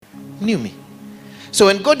Knew me. So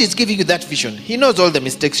when God is giving you that vision, he knows all the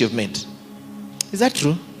mistakes you've made. Is that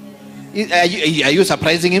true? Are you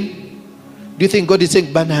surprising him? Do you think God is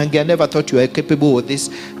saying, Banange, I never thought you were capable of this.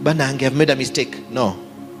 Banange, I've made a mistake. No.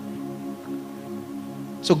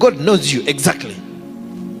 So God knows you exactly.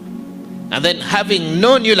 And then having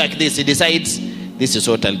known you like this, he decides, this is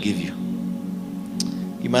what I'll give you.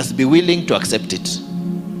 You must be willing to accept it.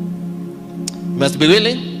 You must be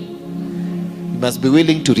willing. You must be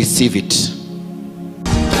willing to receive it.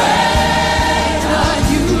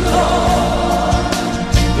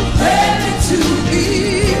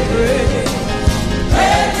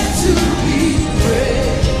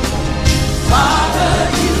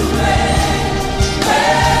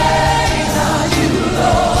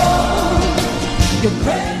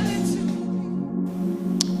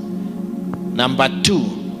 Number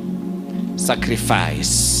 2,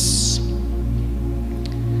 sacrifice.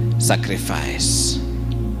 Sacrifice.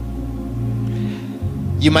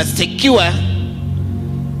 You must secure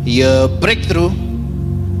your breakthrough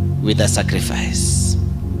with a sacrifice.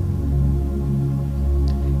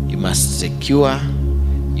 You must secure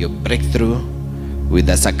your breakthrough with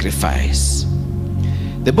a sacrifice.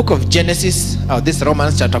 The book of Genesis, or this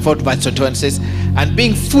Romans chapter 4 verse 21 says, and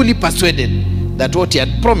being fully persuaded that what he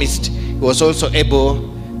had promised, he was also able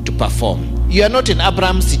to perform. You are not in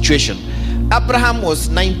Abraham's situation. Abraham was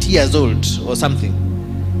 90 years old or something.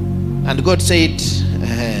 And God said,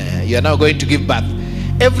 you are now going to give birth.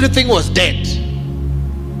 Everything was dead.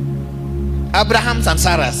 Abraham's and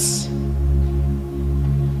Sarah's.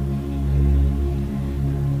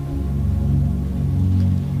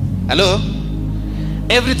 Hello?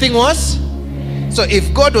 Everything was. So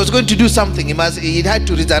if God was going to do something, he had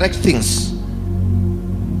to resurrect things.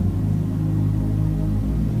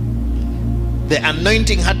 The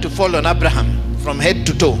anointing had to fall on Abraham from head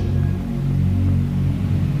to toe.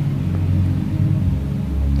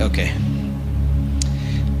 Okay.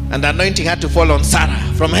 And the anointing had to fall on Sarah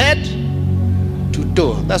from head to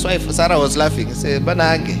toe. That's why Sarah was laughing. She said,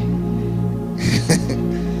 Banange.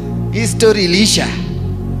 His story, Elisha.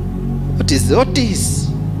 What is?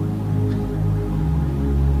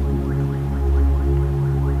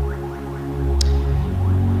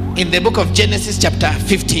 In the book of Genesis chapter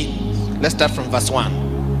 15, let's start from verse 1.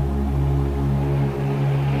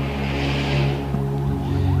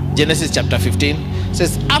 Genesis chapter 15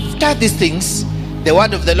 says, after these things, the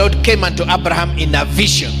word of the Lord came unto Abraham in a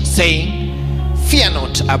vision, saying, fear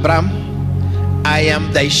not, Abraham, I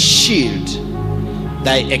am thy shield,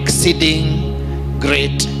 thy exceeding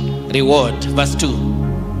great reward. Verse 2.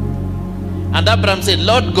 And Abraham said,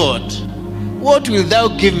 Lord God, what wilt thou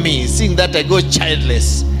give me, seeing that I go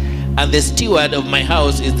childless, and the steward of my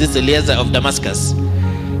house is this Eliezer of Damascus?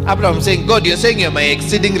 Abraham saying, God, you're saying you're my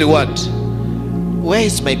exceeding reward. Where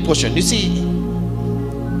is my portion? You see,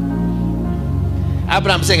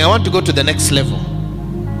 Abraham saying, I want to go to the next level.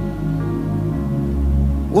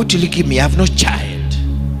 What will you give me? I have no child.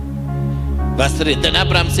 Verse 3. Then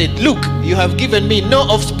Abraham said, look, you have given me no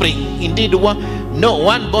offspring. Indeed, no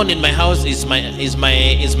one born in my house is my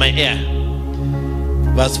heir.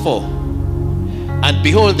 Verse 4. And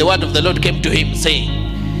behold, the word of the Lord came to him,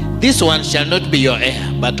 saying, this one shall not be your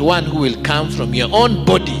heir, but one who will come from your own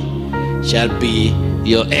body shall be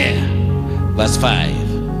your heir. Verse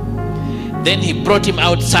 5. Then he brought him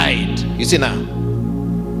outside. You see now,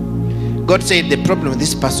 God said the problem with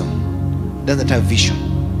this person doesn't have vision.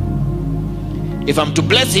 If I'm to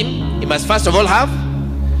bless him, he must first of all have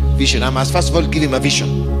vision. I must first of all give him a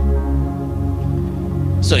vision.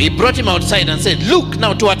 So he brought him outside and said, look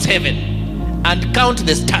now towards heaven and count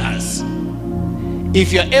the stars,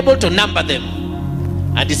 if you're able to number them.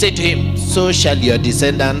 And he said to him, so shall your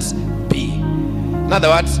descendants be. In other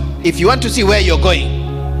words, if you want to see where you're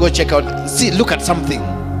going, go check out, see, look at something.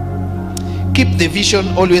 Keep the vision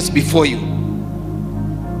always before you.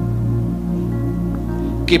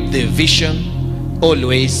 Keep the vision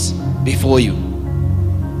always before you.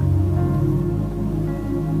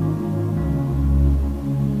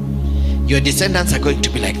 Your descendants are going to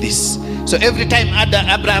be like this. So every time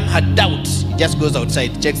Abraham had doubts, he just goes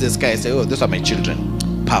outside, checks the sky, and says, oh, those are my children.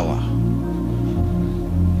 Power.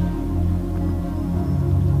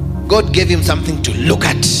 God gave him something to look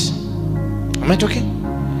at. Am I talking?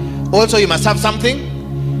 Also, you must have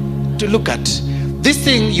something to look at. This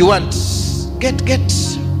thing you want,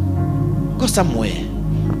 go somewhere.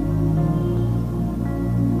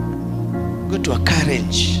 Go to a car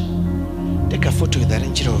range. Take a photo with a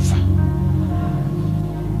Range Rover.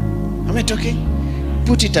 Am I talking?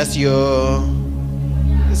 Put it as your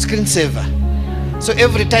screensaver. So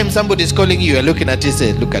every time somebody is calling you, you're looking at it,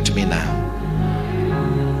 say, look at me now.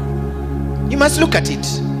 must look at it.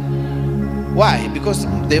 Why? Because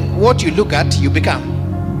what you look at, you become.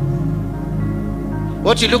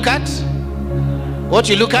 What you look at, what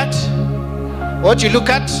you look at, what you look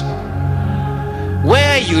at,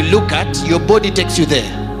 where you look at, your body takes you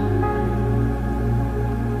there.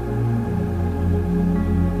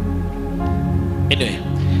 Anyway,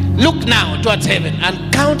 look now towards heaven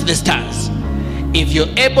and count the stars, if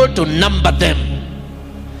you're able to number them.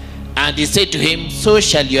 And he said to him, so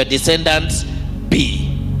shall your descendants be.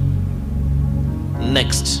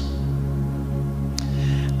 Next.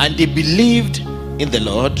 And he believed in the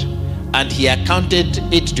Lord, and he accounted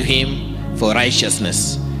it to him for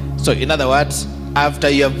righteousness. So in other words, after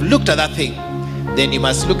you have looked at that thing, then you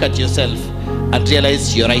must look at yourself and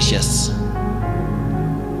realize you're righteous.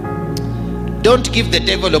 Don't give the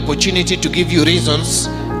devil opportunity to give you reasons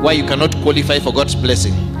why you cannot qualify for God's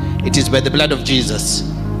blessing. It is by the blood of Jesus.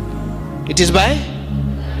 It is by?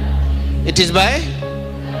 It is by?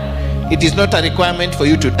 It is not a requirement for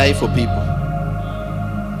you to die for people.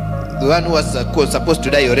 The one who was supposed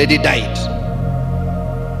to die already died.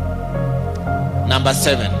 Number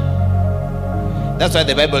 7. That's why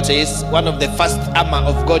the Bible says one of the first armor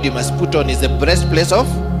of God you must put on is the breastplate of.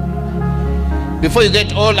 Before you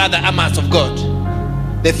get all other armors of God,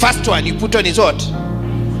 the first one you put on is what?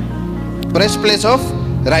 Breastplate of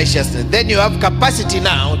righteousness. Then you have capacity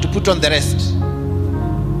now to put on the rest.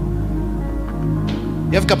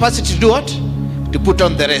 You have capacity to do what? To put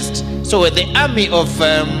on the rest. So the army of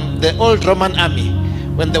the old Roman army,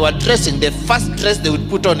 when they were dressing, the first dress they would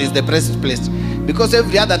put on is the breastplate, because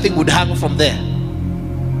every other thing would hang from there.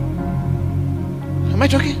 Am I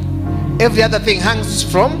talking? Every other thing hangs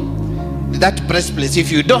from that breastplate.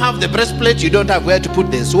 If you don't have the breastplate, you don't have where to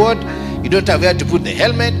put the sword, you don't have where to put the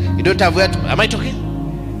helmet, you don't have where to... Am I talking?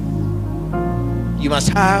 You must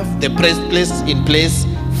have the breastplate in place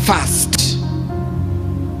first.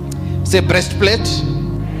 Say breastplate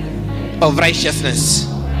of righteousness.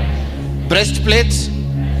 Breastplate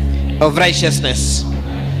of righteousness.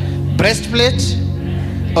 Breastplate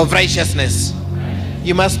of righteousness.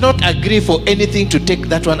 You must not agree for anything to take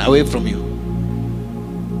that one away from you.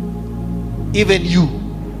 Even you.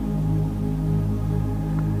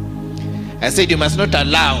 I said you must not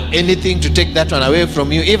allow anything to take that one away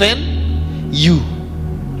from you. Even you.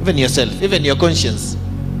 Even yourself. Even your conscience.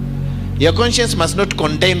 Your conscience must not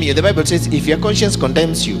condemn you. The Bible says if your conscience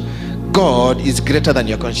condemns you, God is greater than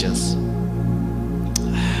your conscience.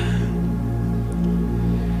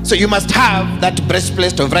 So you must have that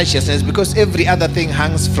breastplate of righteousness, because every other thing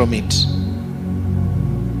hangs from it.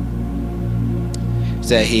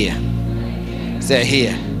 Say here. Say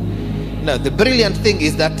here. Now the brilliant thing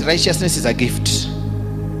is that righteousness is a gift.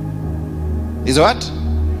 Is what?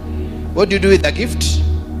 What do you do with the gift?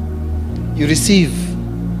 You receive.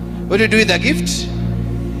 What do you do with the gift?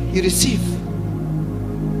 You receive.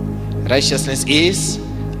 Righteousness is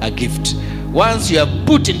a gift. Once you have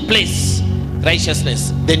put in place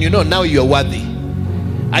righteousness, then you know now you are worthy.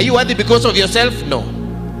 Are you worthy because of yourself? No.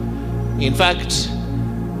 In fact,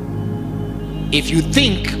 if you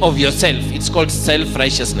think of yourself, it's called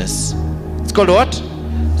self-righteousness. It's called what?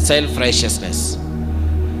 Self-righteousness.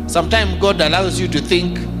 Sometimes God allows you to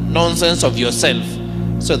think nonsense of yourself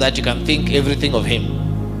so that you can think everything of Him.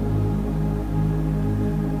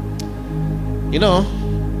 You know,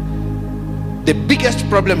 the biggest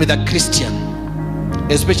problem with a Christian,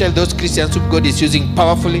 especially those Christians who God is using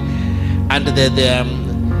powerfully and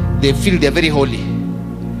they feel they're very holy,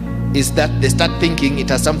 is that they start thinking it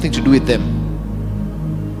has something to do with them.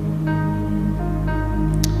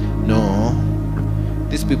 No,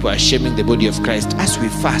 these people are shaming the body of Christ. As we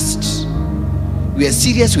fast, we are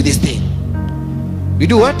serious with this thing. We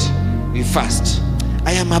do what? We fast.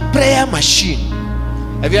 I am a prayer machine.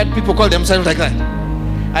 Have you had people call themselves like that?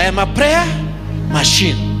 I am a prayer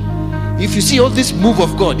machine. If you see all this move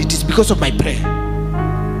of God, it is because of my prayer.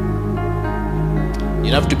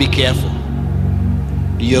 You have to be careful.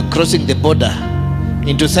 You're crossing the border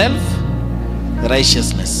into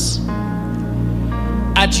self-righteousness.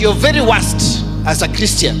 At your very worst as a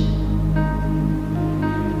Christian,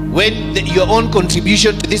 when your own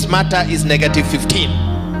contribution to this matter is -15,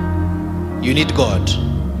 you need God.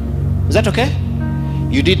 Is that okay?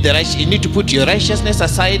 You need you need to put your righteousness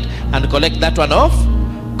aside and collect that one of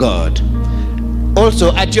God.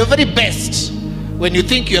 Also, at your very best, when you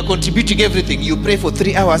think you are contributing everything, you pray for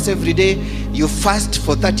 3 hours every day, you fast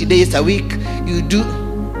for 30 days a week, you do.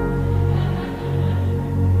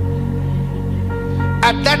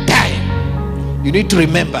 At that time, you need to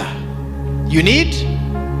remember, you need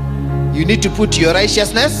to put your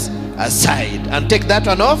righteousness aside and take that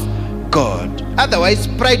one off God. Otherwise,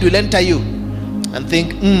 pride will enter you and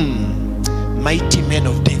think, mighty men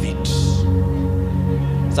of David.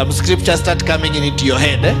 Some scriptures start coming into your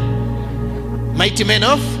head. Mighty men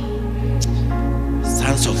of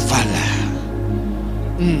sons of valor.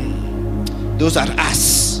 Those are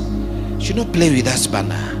us. You should not play with us,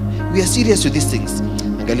 bana. We are serious with these things.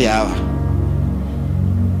 Angalia hawa.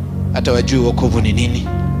 Hata wajui wokovu ni nini.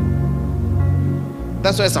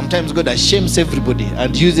 That's why sometimes God ashames everybody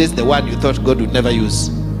and uses the one you thought God would never use.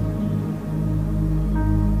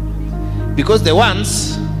 Because the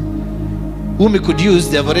ones whom he could use,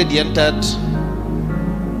 they have already entered.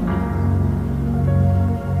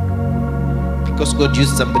 Because God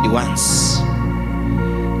used somebody once.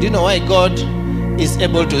 Do you know why God is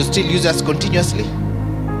able to still use us continuously?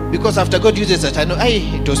 Because after God uses us, I know,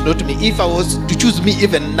 it was not me. If I was to choose me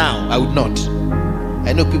even now, I would not.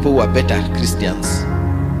 I know people who are better Christians.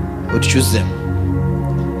 I would choose them.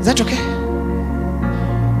 Is that okay?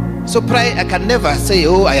 So pride, I can never say,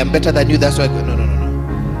 I am better than you, that's why I go.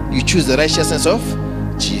 No. You choose the righteousness of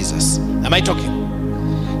Jesus. Am I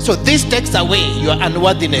talking? So this takes away your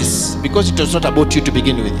unworthiness, because it was not about you to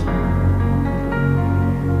begin with.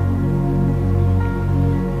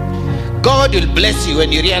 God will bless you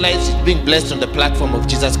when you realize it's being blessed on the platform of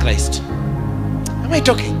Jesus Christ. Am I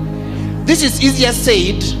talking? This is easier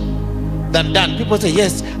said than done. People say,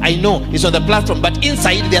 yes, I know it's on the platform, but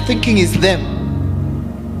inside their thinking is them.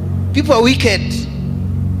 People are wicked.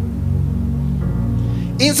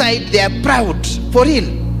 Inside they are proud, for real.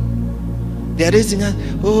 They are raising us,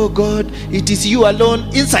 oh God, it is you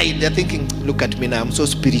alone. Inside they are thinking, look at me now, I'm so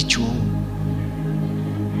spiritual.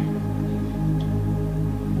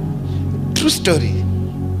 True story.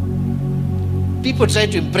 People try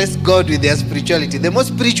to impress God with their spirituality. The most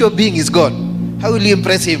spiritual being is God. How will you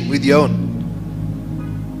impress him with your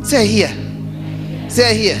own? Say here.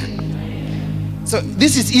 Say here. So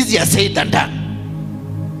this is easier said than done.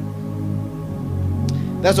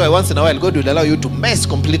 That's why once in a while God will allow you to mess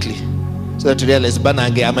completely, so that you realize,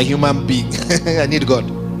 Banange, I'm a human being. I need God.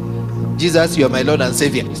 Jesus, you are my Lord and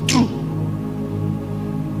Savior. It's true.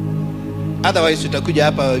 Otherwise, utakuja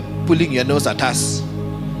hapa pulling your nose at us.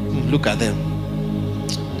 Look at them.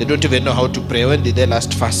 They don't even know how to pray. When did they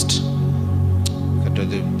last fast? Look at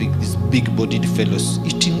these big-bodied fellows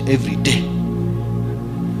eating every day.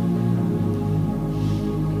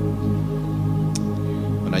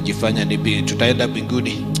 Wanajifanya ni tutaenda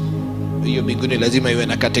mbinguni. Hiyo mbinguni lazima iwe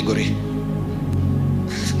na category.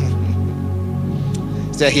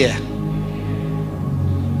 Stay here.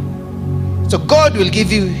 So God will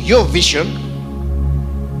give you your vision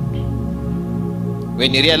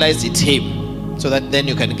when you realize it's him, so that then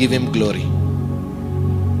you can give him glory.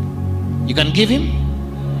 You can give him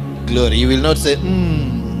glory. You will not say,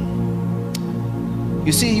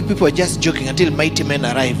 You see, you people are just joking until mighty men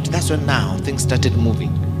arrived. That's when now things started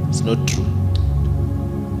moving. It's not true.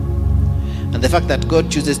 And the fact that God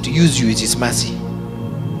chooses to use you is his mercy.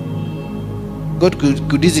 God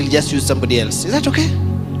could easily just use somebody else. Is that okay?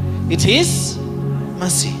 It's his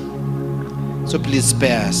mercy. So please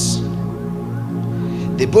spare us.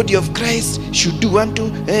 The body of Christ should do unto.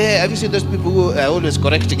 Have you seen those people who are always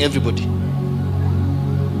correcting everybody?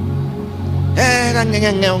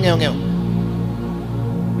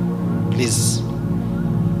 Please.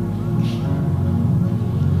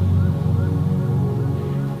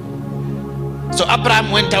 So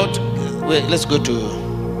Abraham went out. Well, let's go to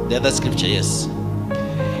the other scripture. Yes.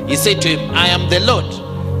 He said to him, I am the Lord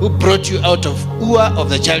who brought you out of Ur of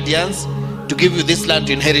the Chaldeans to give you this land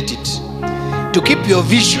to inherit it. To keep your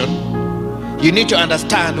vision, you need to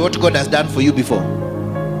understand what God has done for you before.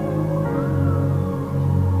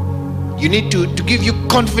 You need to give you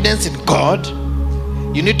confidence in God.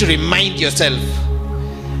 You need to remind yourself,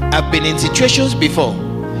 I've been in situations before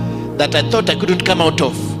that I thought I couldn't come out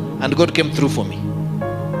of, and God came through for me.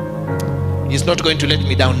 He's not going to let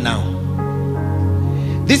me down now.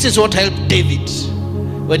 This is what helped David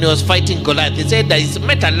when he was fighting Goliath. He said, I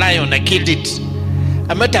met a lion, I killed it.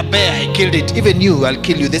 I met a bear, I killed it. Even you, I'll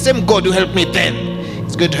kill you. The same God who helped me then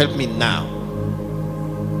is going to help me now.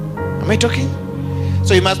 Am I talking?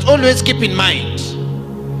 So you must always keep in mind,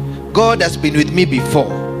 God has been with me before.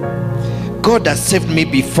 God has saved me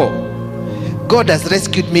before. God has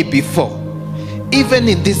rescued me before. Even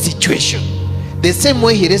in this situation, the same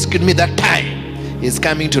way he rescued me that time, he's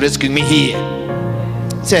coming to rescue me here.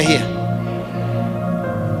 Say here.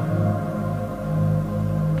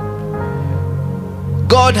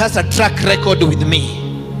 God has a track record with me.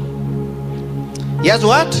 He has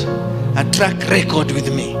what? A track record with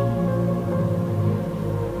me.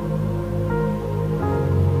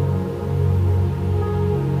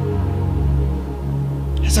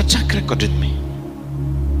 He has a track record with me.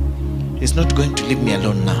 He's not going to leave me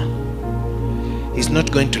alone now. He's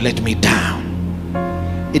not going to let me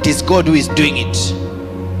down. It is God who is doing it.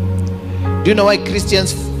 Do you know why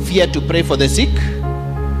Christians fear to pray for the sick?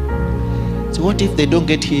 So what if they don't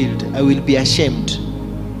get healed? I will be ashamed.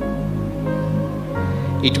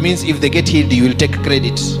 It means if they get healed, you will take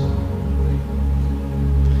credit.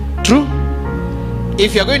 True?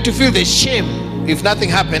 If you're going to feel the shame if nothing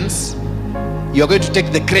happens, you're going to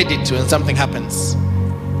take the credit when something happens.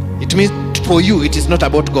 It means for you, it is not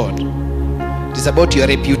about God. It is about your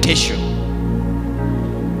reputation.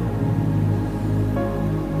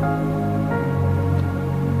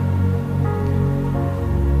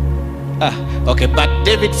 Okay, but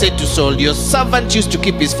David said to Saul, your servant used to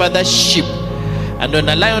keep his father's sheep, and when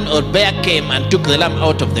a lion or bear came and took the lamb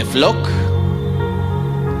out of the flock,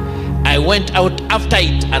 I went out after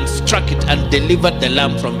it and struck it and delivered the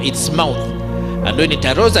lamb from its mouth. And when it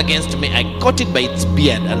arose against me, I caught it by its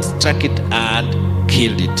beard and struck it and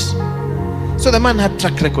killed it. So the man had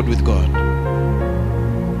track record with God.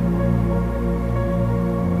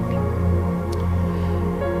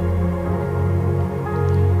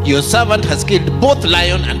 Your servant has killed both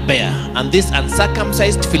lion and bear, and this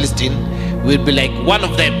uncircumcised Philistine will be like one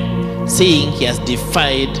of them, seeing he has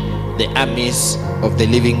defied the armies of the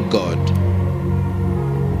living God.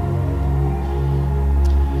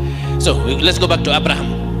 So let's go back to Abraham.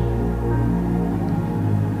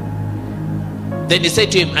 Then he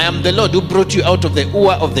said to him, I am the Lord who brought you out of the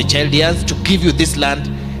Ur of the Chaldeans to give you this land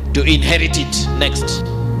to inherit it. Next.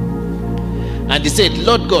 And he said,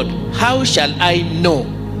 Lord God, how shall I know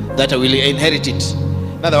that I will inherit it?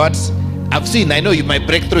 In other words, I know my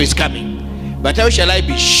breakthrough is coming, but how shall I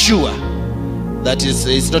be sure that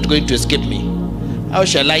it's not going to escape me? How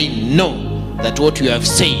shall I know that what you have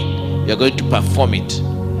said, you are going to perform it?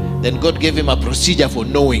 Then God gave him a procedure for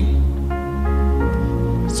knowing.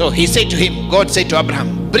 So he said to him, God said to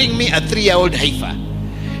Abraham, bring me a 3-year-old heifer,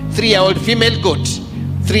 3-year-old female goat,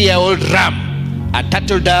 3-year-old ram, a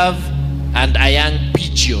turtle dove, and a young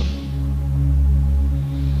pigeon.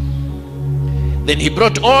 Then he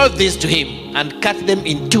brought all this to him and cut them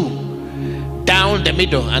in two, down the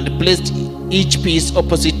middle, and placed each piece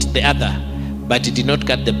opposite the other. But he did not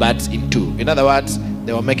cut the birds in two. In other words,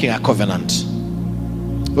 they were making a covenant.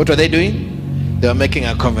 What were they doing? They were making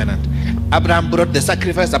a covenant. Abraham brought the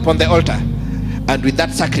sacrifice upon the altar, and with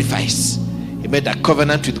that sacrifice, he made a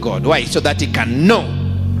covenant with God. Why? So that he can know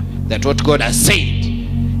that what God has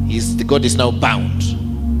said, God is now bound.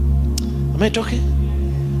 Am I talking?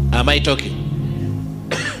 Am I talking?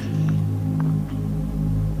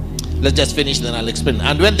 Let's just finish, then I'll explain.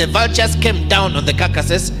 And when the vultures came down on the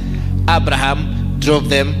carcasses, Abraham drove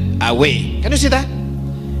them away. Can you see that?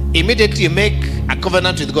 Immediately you make a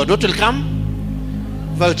covenant with God. What will come?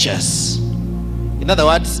 Vultures. In other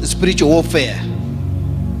words, spiritual warfare.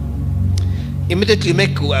 Immediately you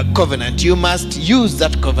make a covenant, you must use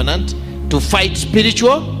that covenant to fight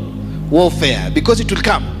spiritual warfare, because it will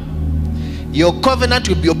come. Your covenant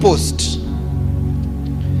will be opposed.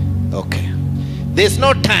 Okay. There's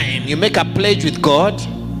no time you make a pledge with God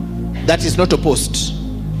that is not opposed.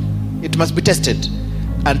 It must be tested,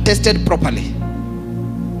 and tested properly.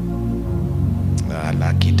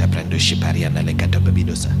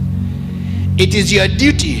 It is your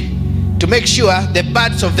duty to make sure the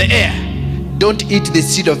birds of the air don't eat the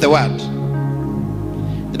seed of the word.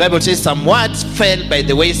 The Bible says some words fell by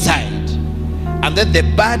the wayside, and then the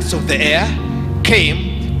birds of the air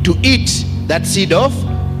came to eat that seed of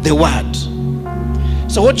the word.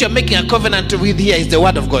 So what you're making a covenant with here is the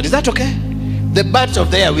word of God. Is that okay? The birds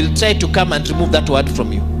of the air will try to come and remove that word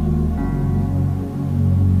from you.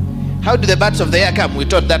 How do the birds of the air come? We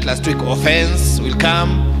taught that last week. Offense will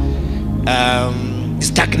come,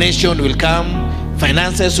 stagnation will come,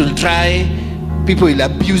 finances will try, people will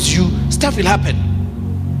abuse you, stuff will happen.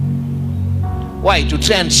 Why? To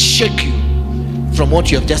try and shake you from what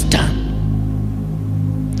you have just done.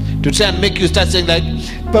 To try and make you start saying like,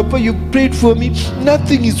 Papa, you prayed for me,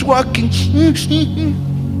 nothing is working.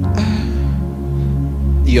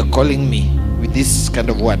 You're calling me with these kind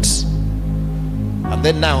of words, and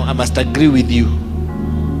then now I must agree with you.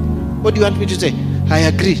 What do you want me to say? I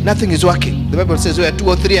agree, nothing is working. The Bible says where 2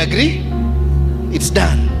 or 3 agree, it's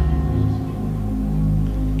done.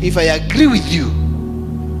 If I agree with you,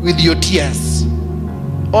 with your tears,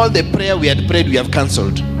 all the prayer we had prayed, we have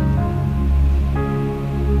cancelled.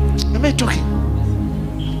 Am I talking?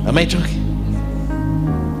 Am I talking?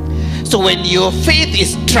 So when your faith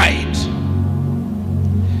is tried,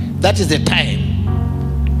 that is the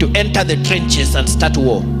time to enter the trenches and start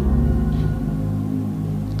war.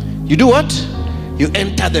 You do what? You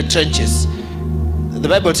enter the trenches. The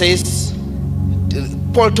Bible says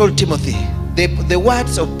Paul told Timothy, the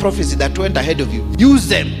words of prophecy that went ahead of you, use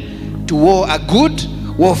them to war a good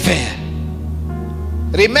warfare.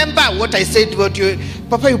 Remember what I said about you.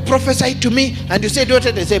 Papa, you prophesied to me, and you said what?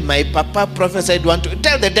 I said, my papa prophesied one to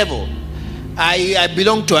tell the devil, I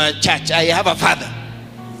belong to a church. I have a father.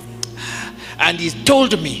 And he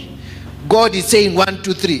told me, God is saying 1,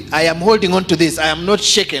 2, 3. I am holding on to this. I am not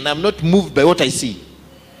shaken. I'm not moved by what I see.